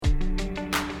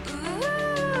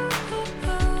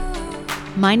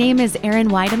My name is Erin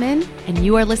Weideman, and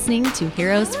you are listening to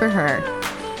Heroes for Her.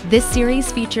 This series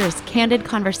features candid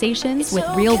conversations with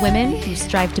real women who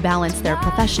strive to balance their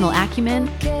professional acumen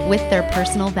with their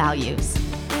personal values.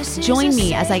 Join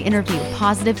me as I interview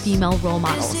positive female role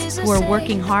models who are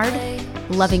working hard,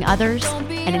 loving others,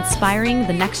 and inspiring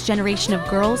the next generation of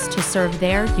girls to serve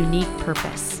their unique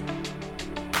purpose.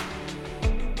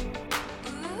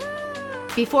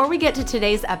 Before we get to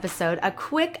today's episode, a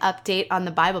quick update on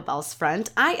the Bible Bells front.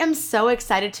 I am so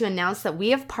excited to announce that we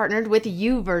have partnered with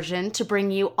YouVersion to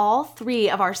bring you all 3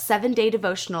 of our 7-day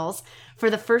devotionals for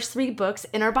the first 3 books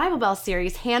in our Bible Bells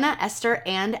series, Hannah, Esther,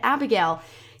 and Abigail.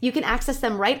 You can access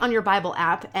them right on your Bible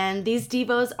app, and these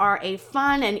devos are a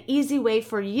fun and easy way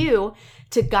for you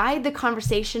to guide the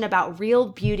conversation about real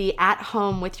beauty at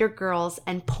home with your girls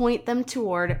and point them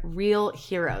toward real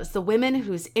heroes, the women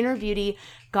whose inner beauty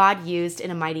God used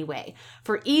in a mighty way.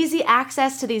 For easy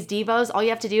access to these devos, all you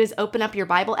have to do is open up your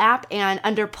Bible app, and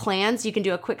under plans, you can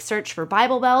do a quick search for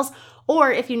Bible Bells,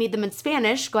 or if you need them in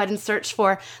Spanish, go ahead and search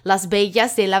for Las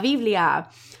Bellas de la Biblia.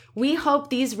 We hope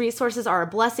these resources are a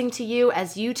blessing to you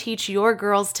as you teach your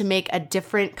girls to make a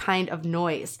different kind of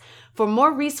noise. For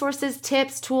more resources,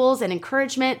 tips, tools, and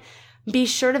encouragement, be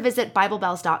sure to visit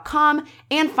BibleBells.com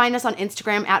and find us on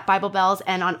Instagram at BibleBells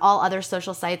and on all other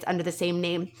social sites under the same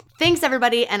name. Thanks,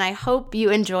 everybody, and I hope you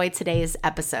enjoy today's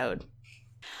episode.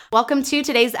 Welcome to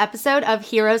today's episode of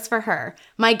Heroes for Her.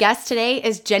 My guest today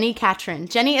is Jenny Catron.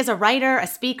 Jenny is a writer, a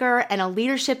speaker, and a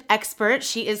leadership expert.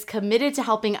 She is committed to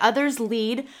helping others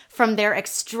lead from their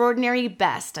extraordinary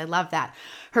best. I love that.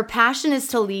 Her passion is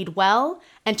to lead well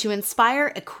and to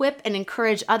inspire, equip, and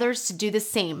encourage others to do the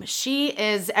same. She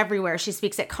is everywhere. She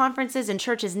speaks at conferences and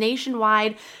churches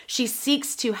nationwide. She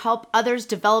seeks to help others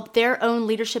develop their own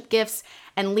leadership gifts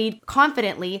and lead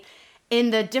confidently in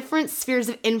the different spheres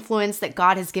of influence that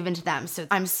God has given to them. So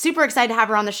I'm super excited to have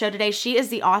her on the show today. She is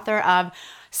the author of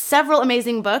several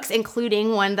amazing books,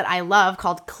 including one that I love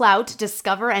called Clout,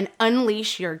 Discover and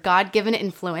Unleash Your God-Given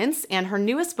Influence. And her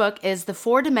newest book is The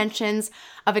 4 Dimensions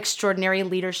of Extraordinary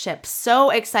Leadership. So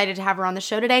excited to have her on the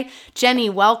show today. Jenny,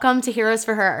 welcome to Heroes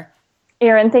for Her.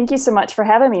 Erin, thank you so much for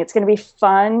having me. It's going to be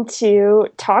fun to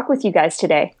talk with you guys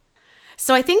today.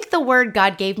 So I think the word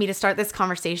God gave me to start this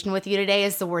conversation with you today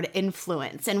is the word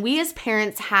influence. And we as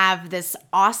parents have this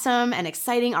awesome and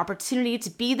exciting opportunity to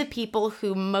be the people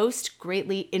who most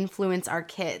greatly influence our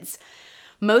kids.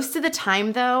 Most of the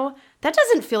time, though, that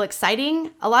doesn't feel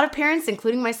exciting. A lot of parents,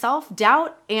 including myself,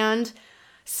 doubt and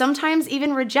sometimes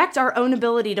even reject our own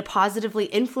ability to positively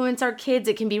influence our kids.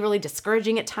 It can be really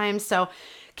discouraging at times. So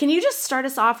can you just start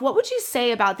us off? What would you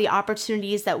say about the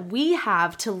opportunities that we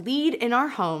have to lead in our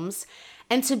homes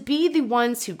and to be the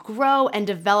ones who grow and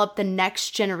develop the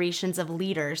next generations of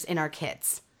leaders in our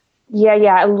kids? Yeah,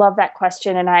 I love that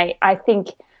question. And I think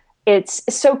it's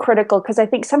so critical because I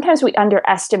think sometimes we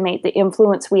underestimate the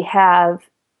influence we have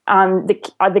on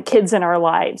the kids in our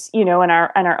lives, and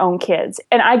our own kids.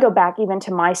 And I go back even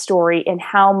to my story and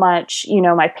how much,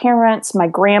 my parents, my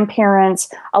grandparents,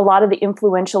 a lot of the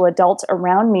influential adults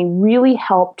around me really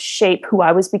helped shape who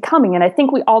I was becoming. And I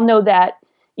think we all know that,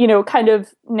 kind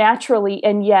of naturally,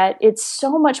 and yet it's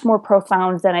so much more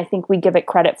profound than I think we give it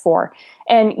credit for.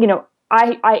 And,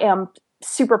 I am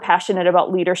super passionate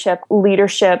about leadership.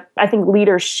 I think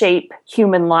leaders shape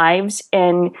human lives,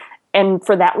 and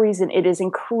for that reason, it is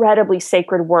incredibly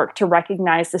sacred work to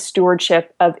recognize the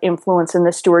stewardship of influence and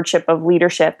the stewardship of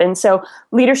leadership. And so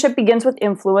leadership begins with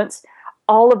influence.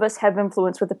 All of us have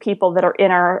influence with the people that are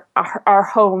in our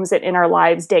homes and in our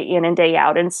lives day in and day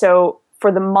out. And so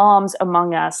for the moms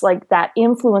among us, like that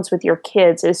influence with your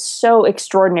kids is so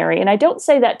extraordinary. And I don't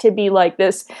say that to be like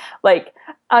this, like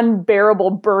unbearable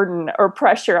burden or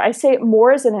pressure. I say it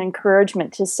more as an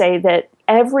encouragement to say that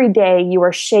every day you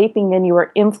are shaping and you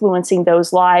are influencing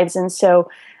those lives. And so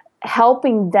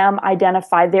helping them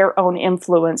identify their own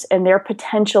influence and their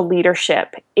potential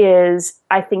leadership is,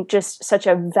 I think, just such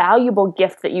a valuable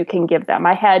gift that you can give them.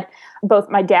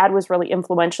 My dad was really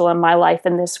influential in my life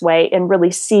in this way, and really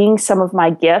seeing some of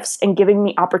my gifts and giving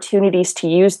me opportunities to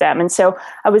use them. And so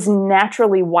I was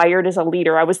naturally wired as a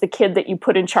leader. I was the kid that you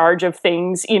put in charge of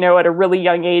things, at a really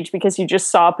young age because you just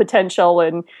saw potential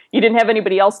and you didn't have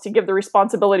anybody else to give the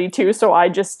responsibility to. So I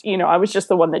just, I was just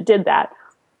the one that did that.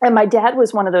 And my dad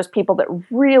was one of those people that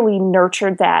really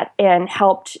nurtured that and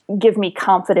helped give me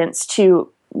confidence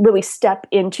to really step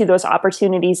into those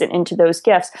opportunities and into those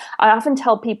gifts. I often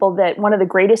tell people that one of the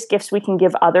greatest gifts we can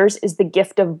give others is the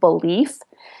gift of belief.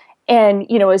 And,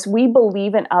 as we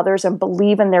believe in others and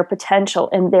believe in their potential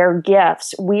and their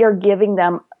gifts, we are giving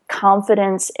them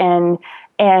confidence and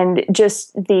and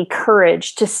just the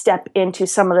courage to step into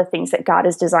some of the things that God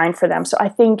has designed for them. So I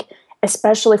think,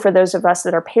 especially for those of us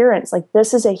that are parents, like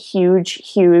this is a huge,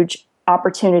 huge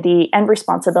opportunity and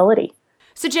responsibility.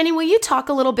 So Jenny, will you talk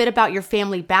a little bit about your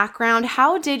family background?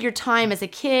 How did your time as a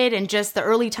kid and just the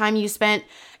early time you spent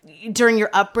during your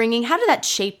upbringing, how did that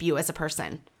shape you as a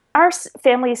person? Our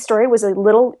family story was a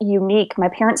little unique. My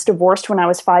parents divorced when I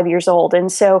was 5 years old. And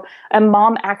so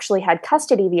mom actually had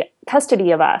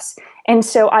custody of us. And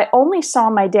so I only saw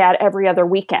my dad every other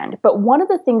weekend. But one of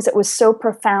the things that was so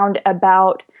profound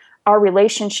about our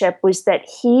relationship was that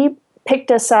he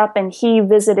picked us up and he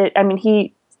visited,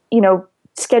 he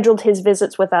scheduled his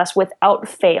visits with us without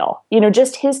fail.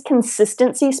 Just his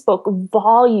consistency spoke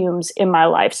volumes in my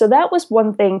life. So that was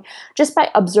one thing. Just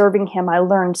by observing him, I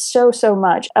learned so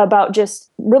much about just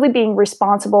really being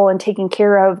responsible and taking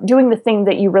care of doing the thing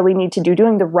that you really need to do,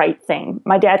 doing the right thing.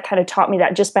 My dad kind of taught me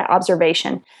that just by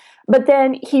observation. But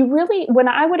then he really, when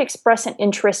I would express an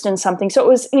interest in something, so it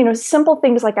was, simple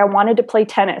things like I wanted to play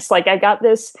tennis. Like I got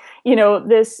this,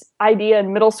 this idea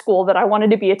in middle school that I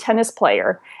wanted to be a tennis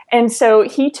player. And so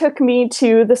he took me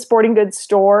to the sporting goods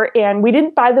store, and we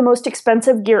didn't buy the most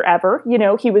expensive gear ever.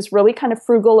 He was really kind of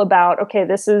frugal about, okay,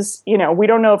 this is, we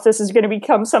don't know if this is going to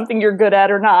become something you're good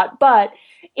at or not, but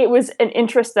it was an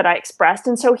interest that I expressed.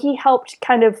 And so he helped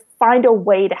kind of find a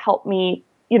way to help me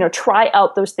try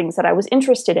out those things that I was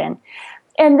interested in.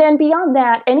 And then beyond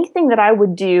that, anything that I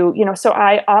would do, so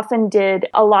I often did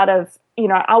a lot of,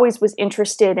 I always was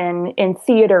interested in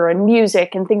theater and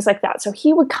music and things like that. So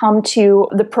he would come to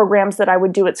the programs that I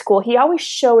would do at school. He always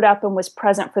showed up and was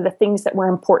present for the things that were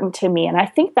important to me. And I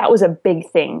think that was a big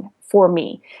thing for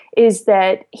me, is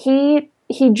that he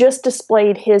just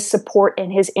displayed his support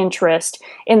and his interest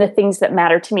in the things that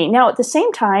matter to me. Now, at the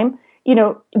same time,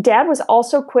 Dad was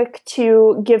also quick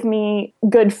to give me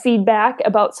good feedback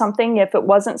about something if it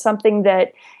wasn't something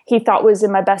that he thought was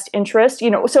in my best interest.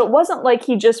 So it wasn't like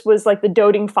he just was like the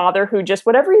doting father who just,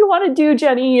 whatever you want to do,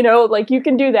 Jenny, like you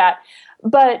can do that.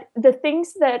 But the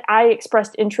things that I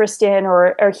expressed interest in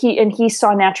or he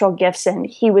saw natural gifts in,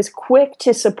 he was quick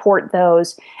to support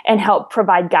those and help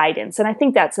provide guidance. And I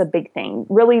think that's a big thing,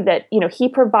 really, that, he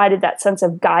provided that sense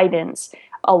of guidance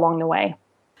along the way.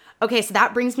 Okay, so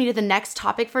that brings me to the next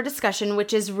topic for discussion,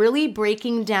 which is really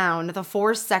breaking down the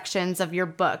 4 sections of your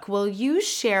book. Will you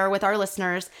share with our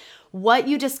listeners what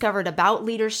you discovered about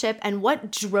leadership and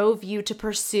what drove you to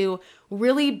pursue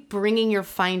really bringing your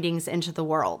findings into the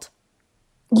world?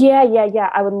 Yeah.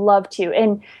 I would love to.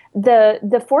 And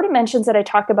the 4 dimensions that I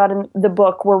talk about in the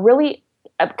book were really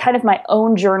kind of my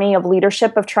own journey of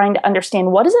leadership, of trying to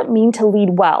understand what does it mean to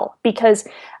lead well? Because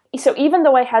so even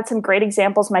though I had some great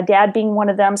examples, my dad being one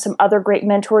of them, some other great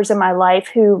mentors in my life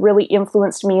who really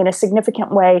influenced me in a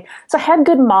significant way. So I had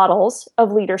good models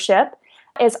of leadership.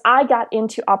 As I got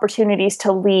into opportunities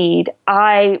to lead,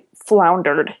 I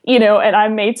floundered, and I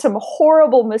made some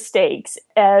horrible mistakes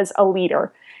as a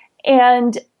leader.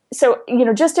 And so,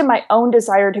 just in my own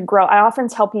desire to grow, I often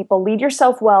tell people, lead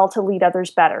yourself well to lead others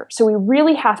better. So we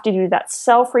really have to do that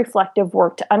self-reflective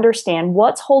work to understand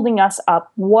what's holding us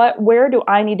up, where do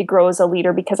I need to grow as a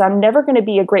leader, because I'm never going to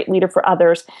be a great leader for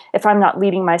others if I'm not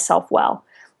leading myself well.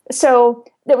 So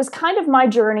that was kind of my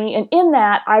journey. And in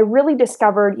that, I really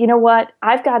discovered,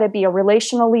 I've got to be a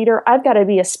relational leader. I've got to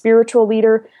be a spiritual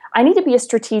leader. I need to be a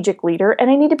strategic leader,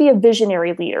 and I need to be a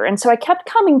visionary leader. And so I kept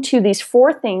coming to these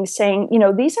 4 things saying,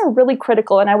 these are really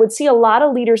critical. And I would see a lot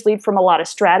of leaders lead from a lot of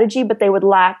strategy, but they would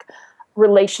lack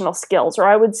relational skills. Or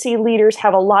I would see leaders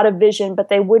have a lot of vision, but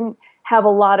they wouldn't have a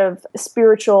lot of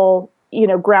spiritual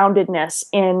groundedness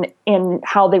in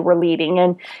how they were leading.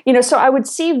 And, so I would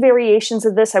see variations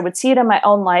of this. I would see it in my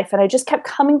own life. And I just kept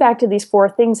coming back to these 4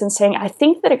 things and saying, I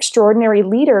think that extraordinary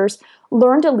leaders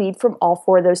learn to lead from all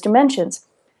 4 of those dimensions.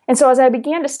 And so as I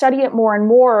began to study it more and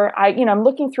more, I'm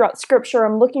looking throughout scripture,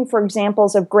 I'm looking for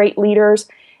examples of great leaders.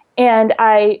 And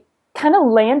I kind of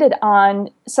landed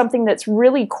on something that's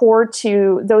really core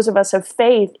to those of us of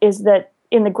faith, is that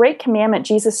in the Great Commandment,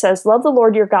 Jesus says, love the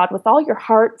Lord your God with all your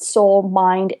heart, soul,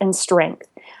 mind, and strength.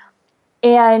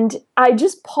 And I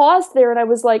just paused there and I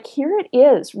was like, here it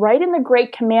is, right in the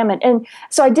Great Commandment. And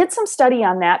so I did some study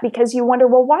on that, because you wonder,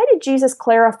 well, why did Jesus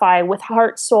clarify with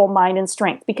heart, soul, mind, and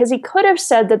strength? Because he could have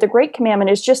said that the Great Commandment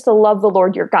is just to love the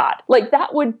Lord your God. Like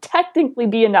that would technically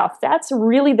be enough. That's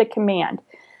really the command.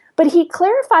 But he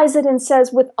clarifies it and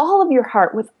says, with all of your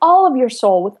heart, with all of your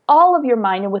soul, with all of your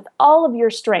mind, and with all of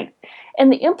your strength.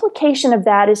 And the implication of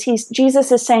that is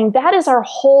Jesus is saying that is our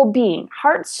whole being.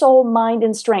 Heart, soul, mind,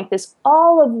 and strength is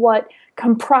all of what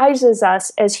comprises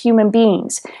us as human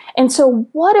beings. And so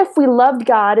what if we loved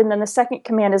God, and then the second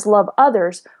command is love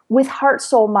others? with heart,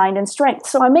 soul, mind, and strength.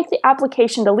 So I make the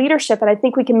application to leadership, and I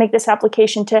think we can make this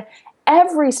application to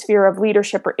every sphere of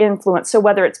leadership or influence. So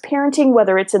whether it's parenting,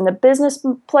 whether it's in the business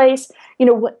place,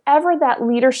 whatever that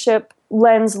leadership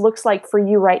lens looks like for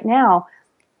you right now,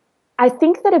 I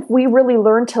think that if we really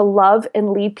learn to love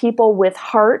and lead people with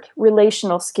heart,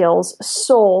 relational skills,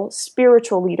 soul,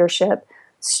 spiritual leadership,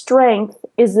 strength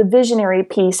is the visionary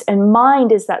piece, and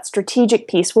mind is that strategic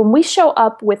piece. When we show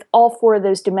up with all four of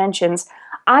those dimensions,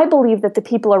 I believe that the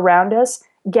people around us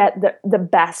get the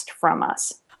best from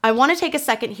us. I want to take a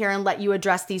second here and let you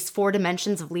address these four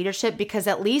dimensions of leadership, because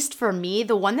at least for me,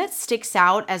 the one that sticks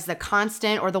out as the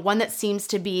constant, or the one that seems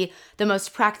to be the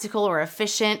most practical or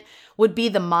efficient, would be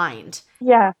the mind.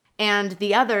 Yeah. And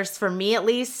the others, for me at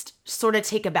least, sort of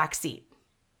take a back seat.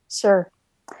 Sure.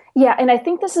 Yeah, and I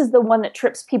think this is the one that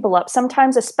trips people up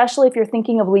sometimes, especially if you're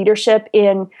thinking of leadership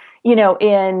in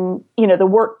the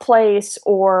workplace,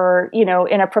 or,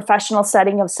 in a professional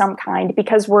setting of some kind,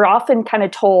 because we're often kind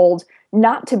of told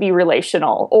not to be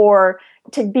relational or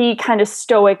to be kind of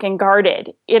stoic and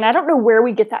guarded. And I don't know where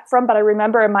we get that from, but I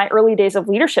remember in my early days of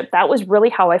leadership, that was really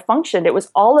how I functioned. It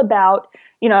was all about,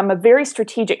 I'm a very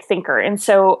strategic thinker. And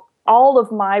so all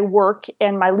of my work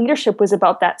and my leadership was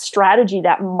about that strategy,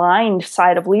 that mind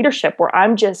side of leadership, where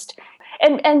I'm just,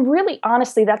 and really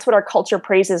honestly, that's what our culture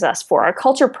praises us for. Our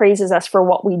culture praises us for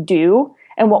what we do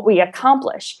and what we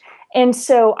accomplish. And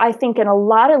so I think in a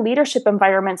lot of leadership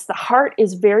environments, the heart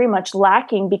is very much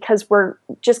lacking, because we're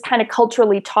just kind of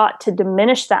culturally taught to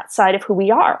diminish that side of who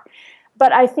we are.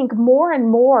 But I think more and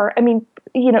more, and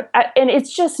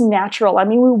it's just natural.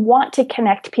 We want to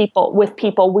connect with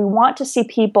people. We want to see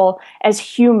people as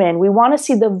human. We want to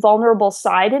see the vulnerable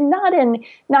side, and not in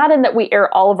that we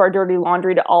air all of our dirty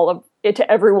laundry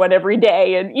to everyone every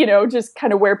day, and just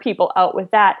kind of wear people out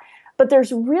with that. But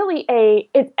there's really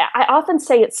I often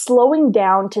say it's slowing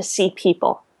down to see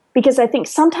people, because I think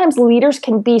sometimes leaders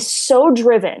can be so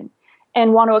driven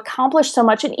and want to accomplish so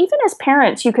much. And even as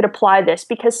parents, you could apply this,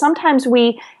 because sometimes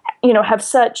we, have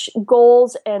such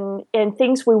goals and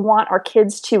things we want our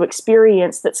kids to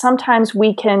experience, that sometimes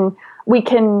we can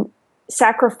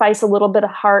sacrifice a little bit of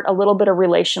heart, a little bit of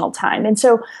relational time. And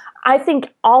so I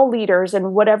think all leaders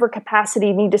in whatever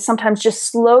capacity need to sometimes just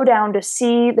slow down to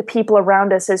see the people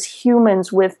around us as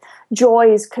humans with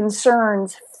joys,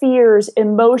 concerns, fears,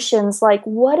 emotions, like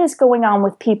what is going on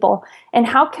with people, and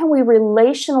how can we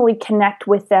relationally connect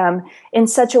with them in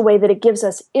such a way that it gives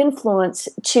us influence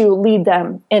to lead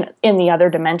them in the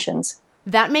other dimensions.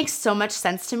 That makes so much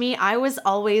sense to me. I was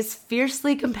always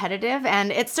fiercely competitive,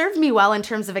 and it served me well in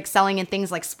terms of excelling in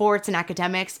things like sports and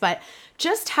academics, but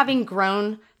just having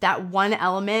grown that one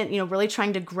element, really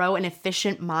trying to grow an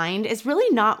efficient mind, is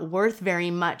really not worth very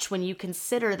much when you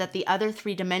consider that the other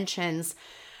three dimensions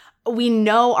we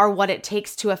know are what it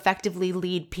takes to effectively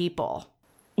lead people.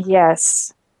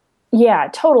 Yes. Yeah,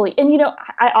 totally. And,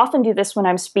 I often do this when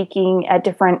I'm speaking at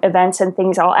different events and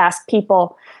things. I'll ask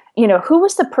people, who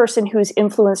was the person who's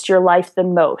influenced your life the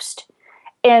most?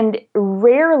 And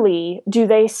rarely do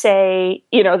they say,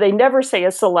 they never say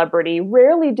a celebrity.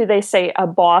 Rarely do they say a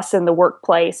boss in the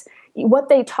workplace.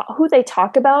 Who they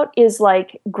talk about is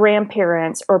like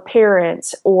grandparents or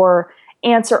parents or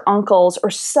aunts or uncles,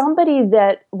 or somebody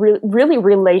that really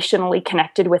relationally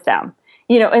connected with them.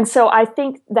 And so I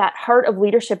think that heart of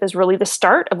leadership is really the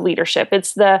start of leadership.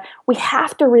 We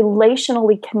have to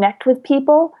relationally connect with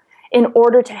people in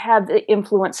order to have the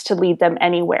influence to lead them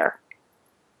anywhere.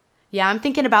 Yeah, I'm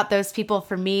thinking about those people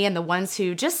for me, and the ones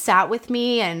who just sat with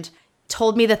me and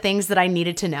told me the things that I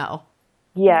needed to know.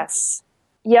 Yes.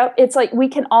 Yep. It's like we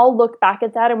can all look back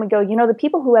at that and we go, the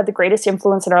people who had the greatest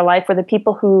influence in our life were the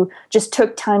people who just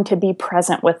took time to be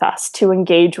present with us, to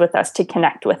engage with us, to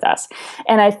connect with us.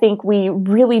 And I think we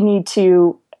really need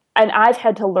to, and I've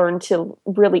had to learn to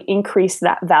really increase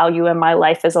that value in my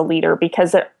life as a leader,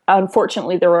 because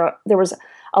unfortunately there was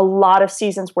a lot of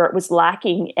seasons where it was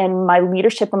lacking, and my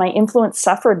leadership and my influence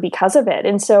suffered because of it.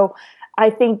 And so I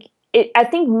think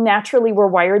naturally we're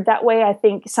wired that way. I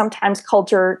think sometimes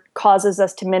culture causes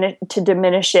us to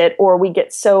diminish it, or we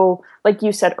get so, like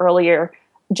you said earlier,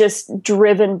 just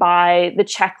driven by the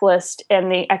checklist and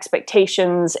the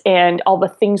expectations and all the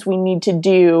things we need to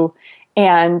do.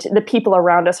 And the people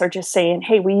around us are just saying,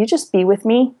 hey, will you just be with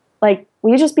me? Like,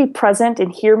 will you just be present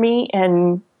and hear me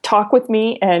and talk with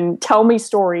me and tell me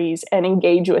stories and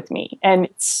engage with me? And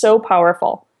it's so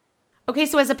powerful. Okay,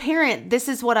 so as a parent, this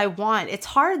is what I want. It's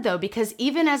hard though, because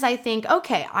even as I think,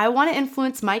 okay, I want to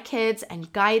influence my kids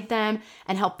and guide them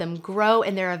and help them grow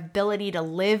in their ability to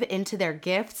live into their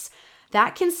gifts,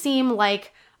 that can seem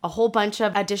like a whole bunch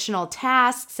of additional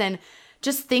tasks and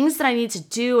just things that I need to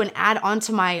do and add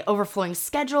onto my overflowing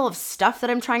schedule of stuff that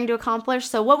I'm trying to accomplish.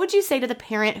 So what would you say to the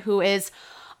parent who is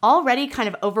already kind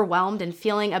of overwhelmed and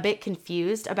feeling a bit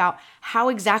confused about how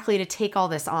exactly to take all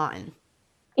this on?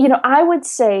 I would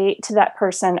say to that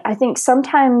person, I think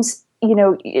sometimes,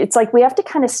 it's like we have to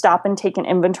kind of stop and take an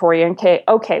inventory and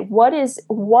okay,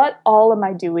 what all am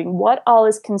I doing? What all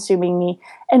is consuming me?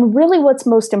 And really what's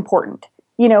most important?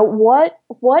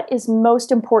 What is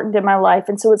most important in my life?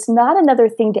 And so it's not another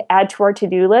thing to add to our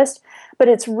to-do list, but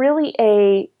it's really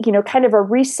kind of a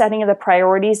resetting of the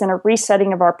priorities and a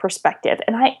resetting of our perspective.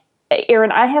 And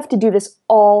Erin, I have to do this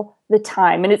all the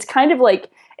time. And it's kind of like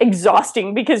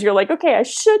exhausting because you're like, okay, I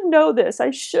should know this.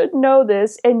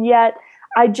 And yet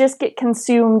I just get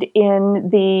consumed in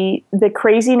the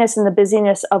craziness and the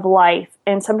busyness of life.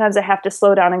 And sometimes I have to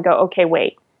slow down and go, okay,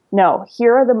 wait. No,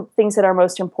 here are the things that are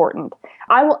most important.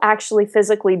 I will actually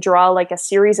physically draw like a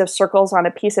series of circles on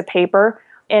a piece of paper.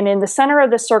 And in the center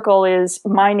of the circle is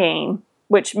my name,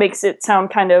 which makes it sound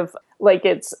kind of like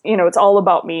it's all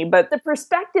about me. But the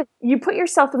perspective, you put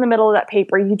yourself in the middle of that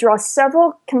paper, you draw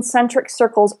several concentric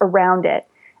circles around it.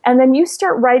 And then you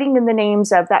start writing in the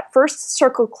names of that first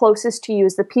circle closest to you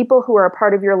is the people who are a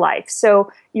part of your life.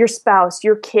 So your spouse,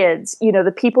 your kids,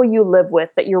 the people you live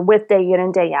with, that you're with day in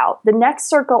and day out. The next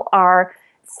circle are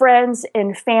friends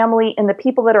and family and the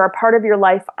people that are a part of your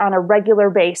life on a regular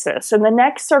basis. And the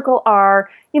next circle are,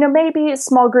 maybe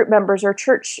small group members or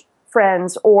church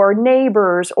friends or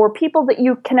neighbors or people that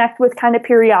you connect with kind of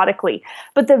periodically.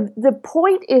 But the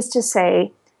point is to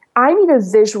say, I need a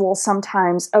visual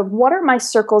sometimes of what are my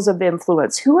circles of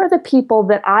influence? Who are the people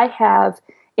that I have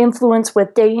influence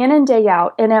with day in and day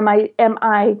out? And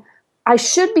I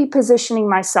should be positioning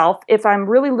myself, if I'm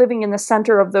really living in the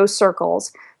center of those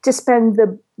circles, to spend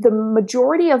the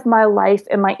majority of my life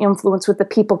and my influence with the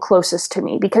people closest to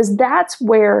me, because that's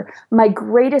where my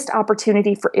greatest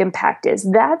opportunity for impact is.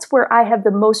 That's where I have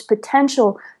the most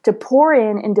potential to pour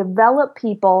in and develop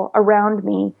people around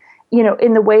me,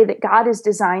 in the way that God has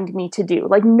designed me to do.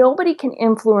 Like nobody can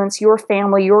influence your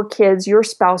family, your kids, your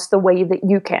spouse the way that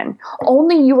you can.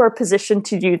 Only you are positioned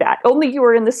to do that. Only you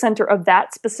are in the center of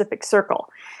that specific circle.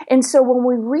 And so when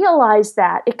we realize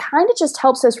that, it kind of just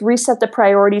helps us reset the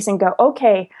priorities and go,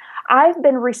 okay, I've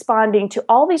been responding to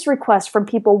all these requests from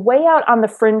people way out on the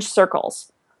fringe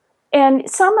circles. And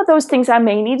some of those things I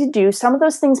may need to do, some of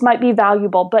those things might be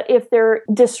valuable, but if they're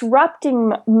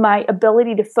disrupting my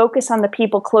ability to focus on the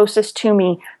people closest to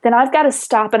me, then I've got to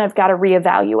stop and I've got to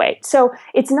reevaluate. So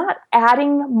it's not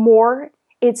adding more,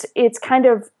 it's kind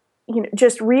of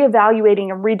just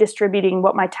reevaluating and redistributing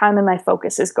what my time and my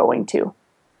focus is going to.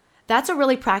 That's a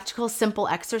really practical, simple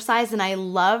exercise, and I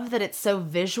love that it's so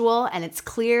visual and it's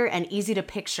clear and easy to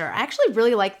picture. I actually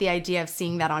really like the idea of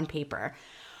seeing that on paper.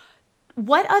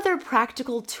 What other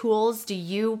practical tools do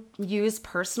you use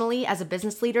personally as a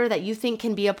business leader that you think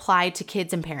can be applied to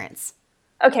kids and parents?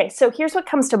 Okay, so here's what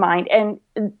comes to mind. And,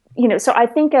 so I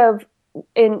think of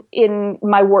in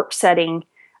my work setting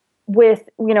with,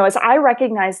 as I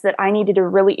recognized that I needed to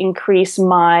really increase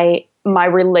my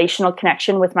relational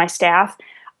connection with my staff,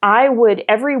 I would,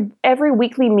 every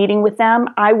weekly meeting with them,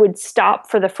 I would stop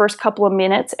for the first couple of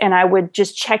minutes and I would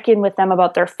just check in with them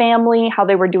about their family, how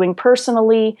they were doing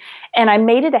personally. And I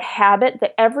made it a habit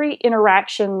that every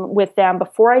interaction with them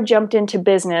before I jumped into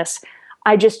business,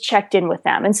 I just checked in with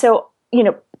them. And so,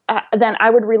 then I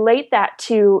would relate that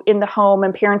to in the home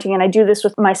and parenting. And I do this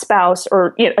with my spouse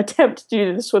or attempt to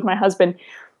do this with my husband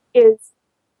is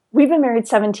we've been married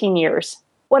 17 years.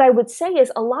 What I would say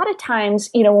is a lot of times,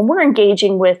 when we're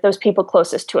engaging with those people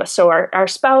closest to us, so our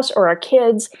spouse or our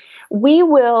kids, we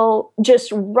will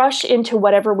just rush into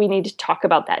whatever we need to talk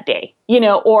about that day, you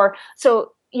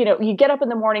get up in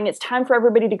the morning, it's time for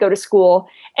everybody to go to school,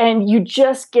 and you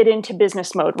just get into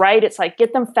business mode, right? It's like,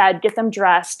 get them fed, get them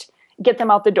dressed, get them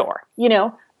out the door,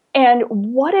 And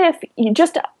what if you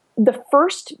just, the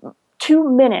first 2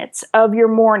 minutes of your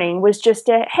morning was just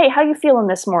hey, how you feeling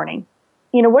this morning?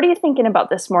 What are you thinking about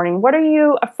this morning? What are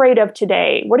you afraid of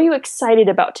today? What are you excited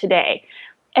about today?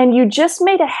 And you just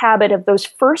made a habit of those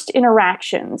first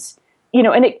interactions,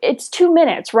 and it's 2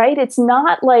 minutes, right? It's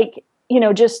not like,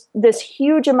 just this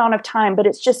huge amount of time, but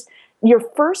it's just your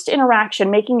first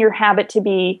interaction, making your habit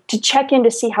to check in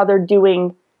to see how they're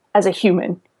doing as a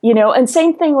human, and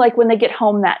same thing like when they get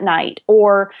home that night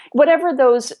or whatever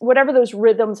those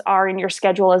rhythms are in your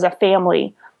schedule as a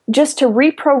family. Just to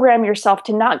reprogram yourself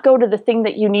to not go to the thing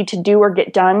that you need to do or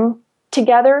get done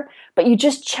together, but you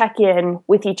just check in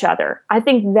with each other. I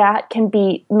think that can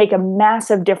make a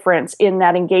massive difference in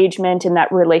that engagement and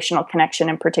that relational connection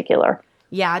in particular.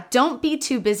 Yeah, don't be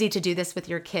too busy to do this with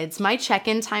your kids. My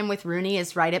check-in time with Rooney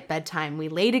is right at bedtime. We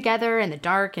lay together in the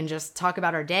dark and just talk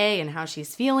about our day and how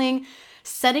she's feeling.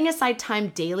 Setting aside time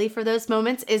daily for those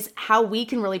moments is how we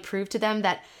can really prove to them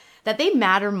that they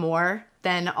matter more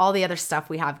than all the other stuff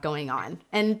we have going on.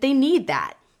 And they need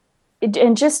that.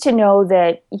 And just to know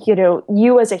that,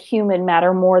 you as a human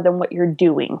matter more than what you're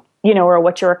doing, or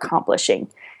what you're accomplishing.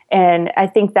 And I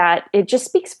think that it just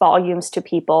speaks volumes to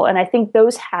people. And I think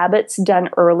those habits done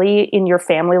early in your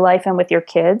family life and with your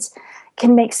kids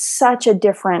can make such a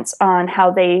difference on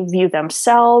how they view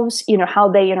themselves, how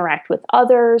they interact with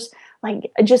others,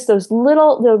 like just the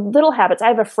little habits. I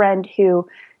have a friend who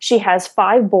she has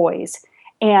 5 boys.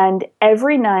 And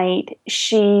every night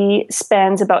she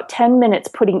spends about 10 minutes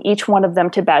putting each one of them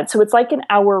to bed. So it's like an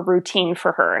hour routine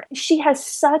for her. She has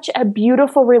such a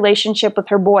beautiful relationship with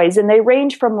her boys, and they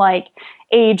range from like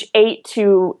age 8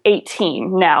 to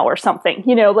 18 now or something,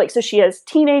 so she has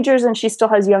teenagers and she still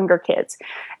has younger kids.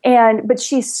 But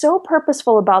she's so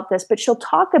purposeful about this, but she'll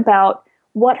talk about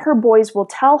what her boys will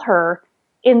tell her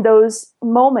in those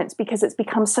moments, because it's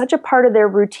become such a part of their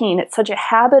routine. It's such a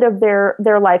habit of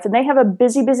their life. And they have a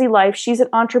busy, busy life. She's an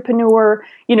entrepreneur.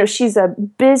 She's a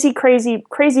busy, crazy,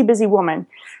 crazy busy woman.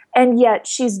 And yet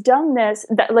she's done this,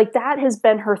 that has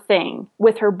been her thing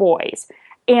with her boys.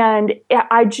 And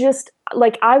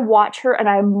I watch her and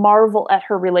I marvel at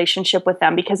her relationship with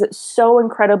them because it's so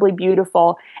incredibly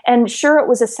beautiful. And sure, it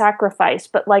was a sacrifice,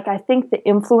 but I think the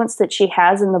influence that she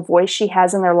has and the voice she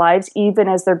has in their lives, even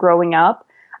as they're growing up,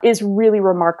 is really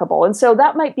remarkable. And so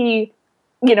that might be,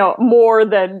 more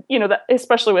than,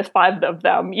 especially with 5 of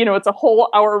them, it's a whole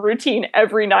hour routine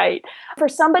every night. For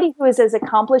somebody who is as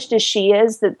accomplished as she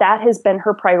is, that has been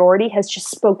her priority, has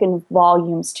just spoken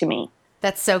volumes to me.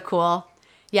 That's so cool.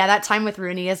 Yeah, that time with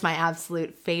Rooney is my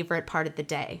absolute favorite part of the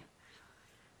day.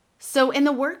 So in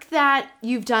the work that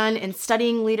you've done in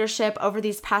studying leadership over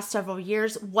these past several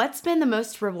years, what's been the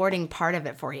most rewarding part of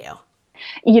it for you?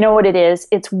 You know what it is?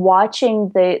 It's watching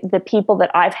the people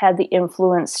that I've had the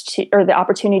influence to, or the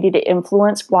opportunity to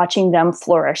influence, watching them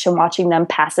flourish and watching them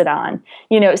pass it on.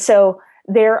 So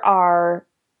there are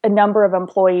a number of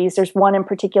employees. There's one in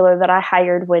particular that I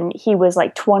hired when he was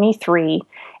 23,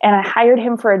 and I hired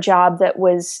him for a job that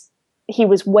he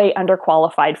was way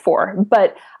underqualified for.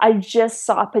 But I just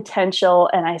saw potential,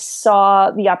 and I saw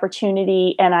the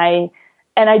opportunity, and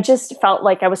I just felt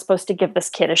like I was supposed to give this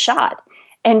kid a shot.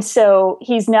 And so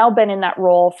he's now been in that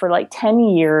role for 10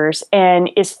 years and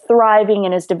is thriving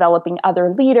and is developing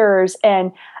other leaders.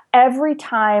 And every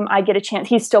time I get a chance,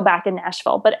 he's still back in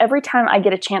Nashville, but every time I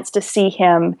get a chance to see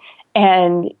him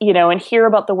and hear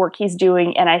about the work he's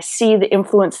doing, and I see the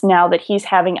influence now that he's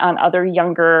having on other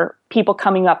younger people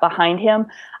coming up behind him,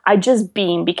 I just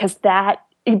beam, because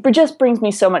it just brings me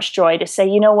so much joy to say,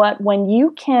 what, when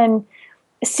you can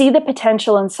see the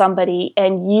potential in somebody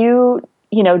and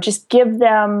just give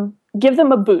them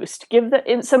a boost, give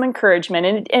them some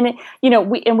encouragement.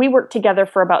 We worked together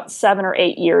for about 7 or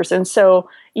 8 years. And so,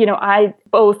 I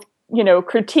both,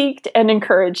 critiqued and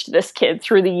encouraged this kid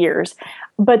through the years,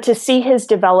 but to see his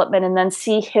development and then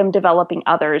see him developing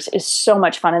others is so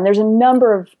much fun. And there's a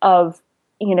number of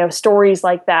stories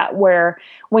like that, where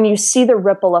when you see the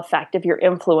ripple effect of your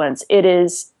influence, it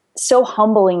is so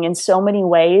humbling in so many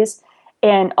ways.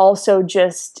 And also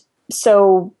just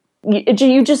so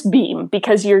you just beam,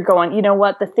 because you're going,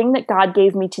 what, the thing that God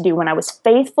gave me to do, when I was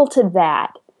faithful to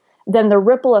that, then the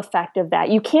ripple effect of that,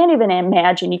 you can't even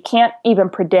imagine, you can't even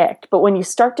predict. But when you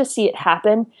start to see it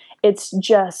happen, it's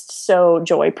just so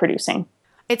joy producing.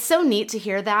 It's so neat to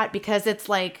hear that, because it's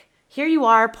here you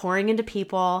are pouring into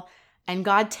people, and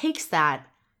God takes that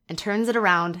and turns it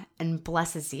around and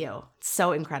blesses you. It's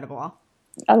so incredible.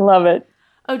 I love it.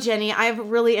 Oh, Jenny, I've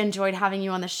really enjoyed having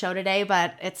you on the show today,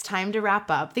 but it's time to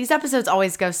wrap up. These episodes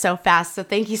always go so fast, so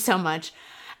thank you so much.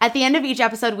 At the end of each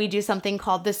episode, we do something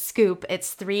called The Scoop.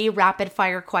 It's 3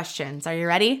 rapid-fire questions. Are you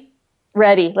ready?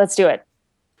 Ready. Let's do it.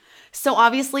 So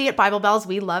obviously at Bible Bells,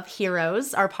 we love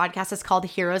heroes. Our podcast is called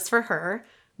Heroes for Her.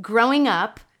 Growing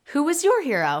up, who was your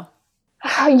hero?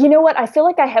 You know what? I feel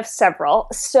like I have several.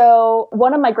 So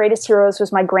one of my greatest heroes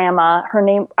was my grandma.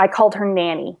 I called her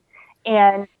Nanny.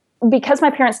 And because my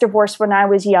parents divorced when I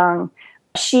was young,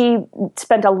 she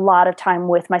spent a lot of time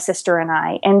with my sister and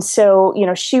I. And so,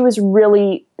 she was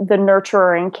really the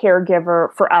nurturer and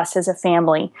caregiver for us as a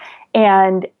family.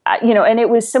 And, and it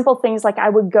was simple things like I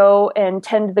would go and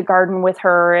tend the garden with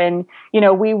her, and,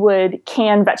 we would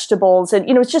can vegetables, and,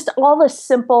 it's just all the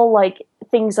simple,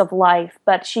 things of life,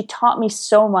 but she taught me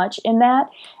so much in that.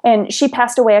 And she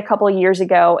passed away a couple of years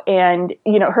ago, and,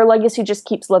 her legacy just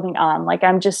keeps living on. Like,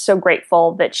 I'm just so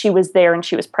grateful that she was there and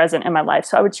she was present in my life.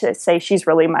 So I would say she's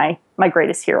really my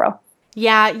greatest hero.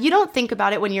 Yeah, you don't think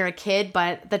about it when you're a kid,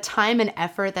 but the time and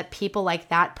effort that people like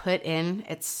that put in,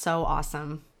 it's so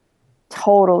awesome.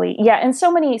 Totally. Yeah. And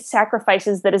so many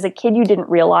sacrifices that as a kid, you didn't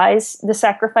realize the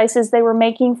sacrifices they were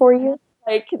making for you.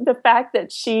 Like the fact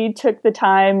that she took the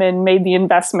time and made the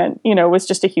investment, was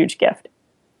just a huge gift.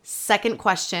 Second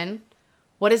question.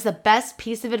 What is the best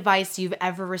piece of advice you've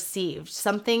ever received?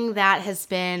 Something that has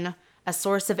been a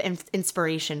source of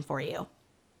inspiration for you?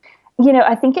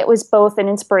 I think it was both an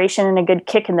inspiration and a good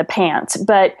kick in the pants.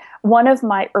 But one of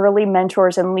my early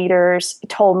mentors and leaders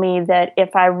told me that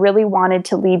if I really wanted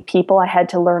to lead people, I had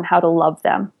to learn how to love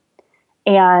them.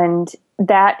 And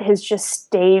that has just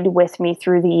stayed with me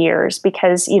through the years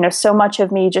because, so much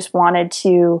of me just wanted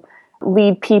to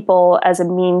lead people as a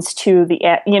means to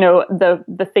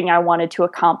the thing I wanted to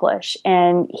accomplish.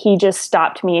 And he just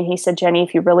stopped me and he said, Jenny,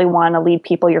 if you really want to lead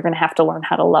people, you're going to have to learn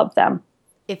how to love them.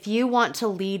 If you want to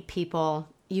lead people,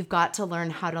 you've got to learn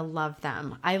how to love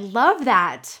them. I love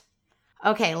that.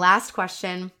 Okay, last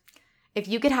question. If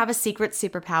you could have a secret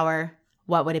superpower,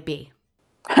 what would it be?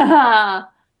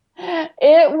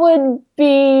 It would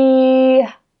be,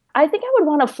 I think I would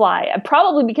want to fly,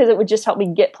 probably because it would just help me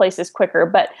get places quicker.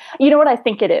 But you know what I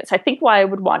think it is? I think why I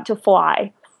would want to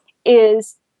fly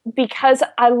is because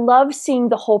I love seeing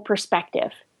the whole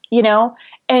perspective.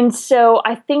 And so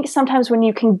I think sometimes when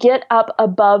you can get up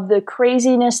above the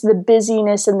craziness, the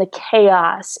busyness, and the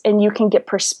chaos, and you can get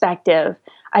perspective,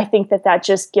 I think that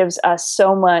just gives us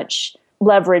so much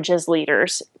leverage as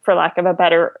leaders, for lack of a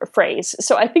better phrase.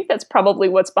 So I think that's probably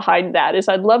what's behind that, is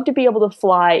I'd love to be able to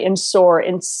fly and soar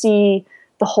and see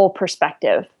the whole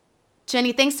perspective.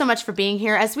 Jenny, thanks so much for being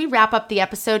here. As we wrap up the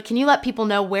episode, can you let people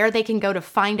know where they can go to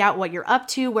find out what you're up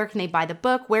to? Where can they buy the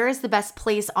book? Where is the best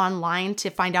place online to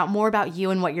find out more about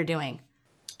you and what you're doing?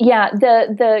 Yeah,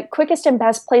 the quickest and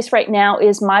best place right now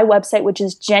is my website, which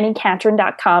is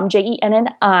jennicatron.com,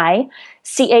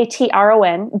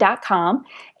 JenniCatron.com.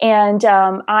 And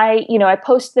I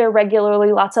post there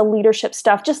regularly, lots of leadership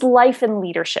stuff, just life and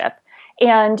leadership.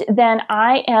 And then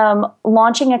I am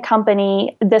launching a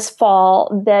company this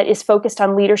fall that is focused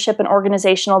on leadership and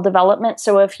organizational development.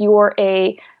 So if you're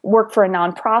work for a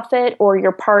nonprofit or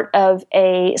you're part of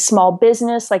a small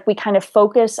business, like we kind of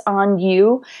focus on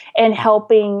you and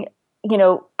helping,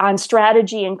 on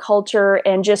strategy and culture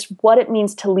and just what it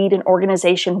means to lead an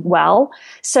organization well.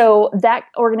 So that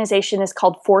organization is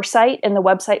called Foresight, and the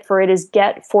website for it is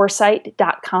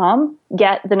getforesight.com.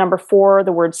 Get the number 4,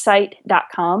 the word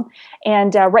site.com.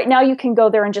 And right now you can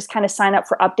go there and just kind of sign up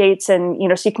for updates and,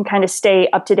 so you can kind of stay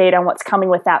up to date on what's coming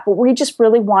with that. But we just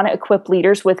really want to equip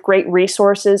leaders with great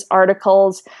resources,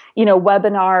 articles,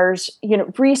 webinars,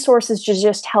 resources to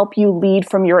just help you lead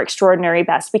from your extraordinary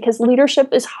best, because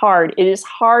leadership is hard. It is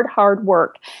hard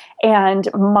work. And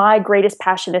my greatest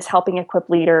passion is helping equip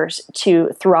leaders to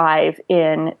thrive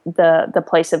in the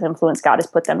place of influence God has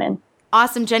put them in.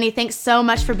 Awesome, Jenny. Thanks so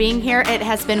much for being here. It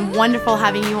has been wonderful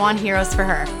having you on Heroes for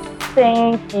Her.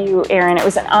 Thank you, Erin. It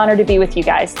was an honor to be with you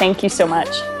guys. Thank you so much.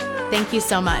 Thank you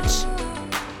so much.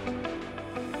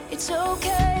 It's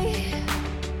okay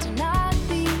to not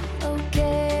be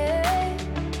okay.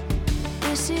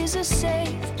 This is a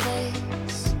safe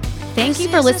place. Thank you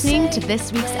for listening to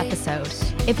this week's episode.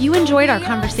 If you enjoyed our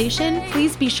conversation,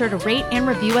 please be sure to rate and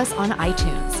review us on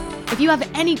iTunes. If you have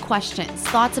any questions,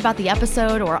 thoughts about the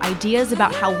episode, or ideas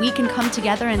about how we can come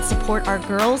together and support our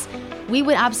girls, we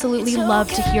would absolutely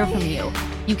love to hear from you.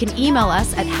 You can email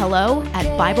us at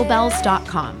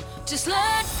hello@biblebells.com. Just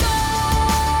let